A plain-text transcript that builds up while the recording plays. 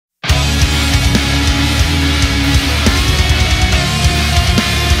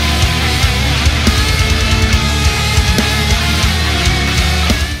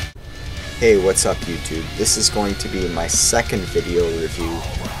Hey, what's up YouTube? This is going to be my second video review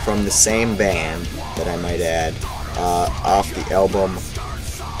from the same band, that I might add, off the album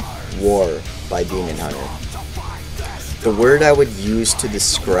War by Demon Hunter. The word I would use to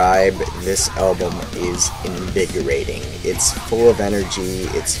describe this album is invigorating. It's full of energy,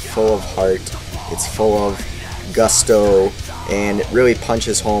 it's full of heart, it's full of gusto, and it really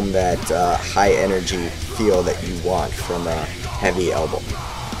punches home that high energy feel that you want from a heavy album.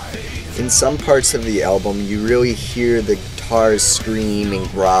 In some parts of the album, you really hear the guitars scream and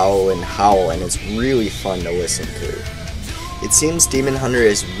growl and howl, and it's really fun to listen to. It seems Demon Hunter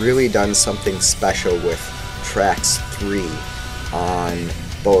has really done something special with tracks 3 on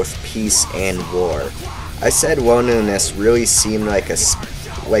both Peace and War. I said Loneliness really seemed like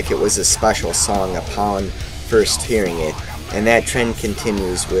it was a special song upon first hearing it, and that trend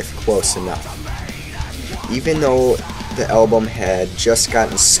continues with Close Enough. Even though the album had just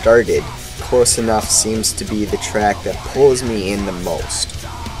gotten started, Close Enough seems to be the track that pulls me in the most.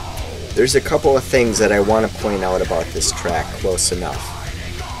 There's a couple of things that I want to point out about this track, Close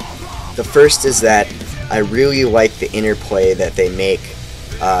Enough. The first is that I really like the interplay that they make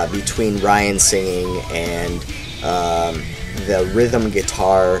between Ryan singing and the rhythm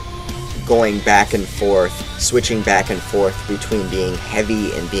guitar going back and forth, switching back and forth between being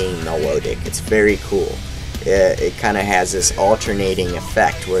heavy and being melodic. It's very cool. It kind of has this alternating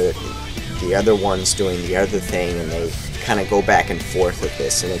effect where the other one's doing the other thing and they kind of go back and forth with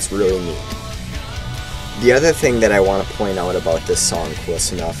this, and it's really neat. The other thing that I want to point out about this song,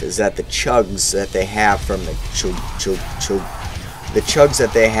 Close Enough, is that the chugs that they have from the chug chug chug, the chugs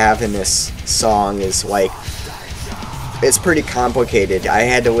that they have in this song is like, it's pretty complicated. I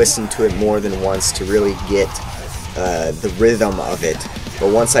had to listen to it more than once to really get the rhythm of it.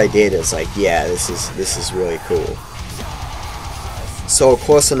 But once I did, it's like, yeah, this is really cool. So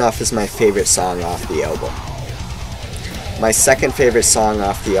Close Enough is my favorite song off the album. My second favorite song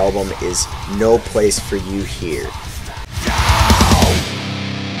off the album is No Place for You Here.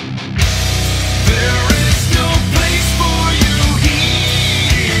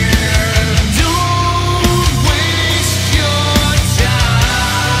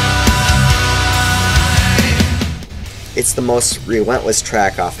 It's the most relentless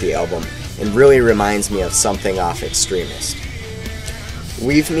track off the album, and really reminds me of something off Extremist.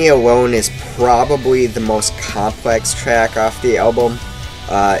 Leave Me Alone is probably the most complex track off the album.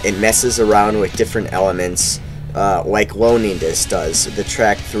 It messes around with different elements, like Loneliness does, the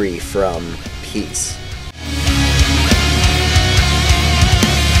track 3 from Peace.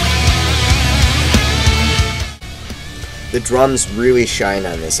 The drums really shine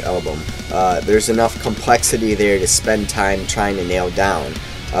on this album. There's enough complexity there to spend time trying to nail down,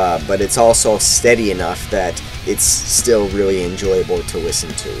 but it's also steady enough that it's still really enjoyable to listen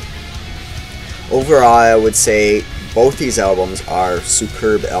to. Overall, I would say both these albums are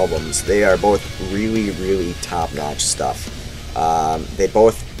superb albums. They are both really, really top-notch stuff. They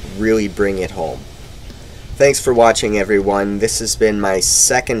both really bring it home. Thanks for watching, everyone. This has been my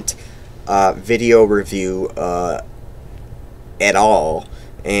second video review at all,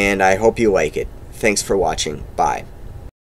 and I hope you like it. Thanks for watching. Bye.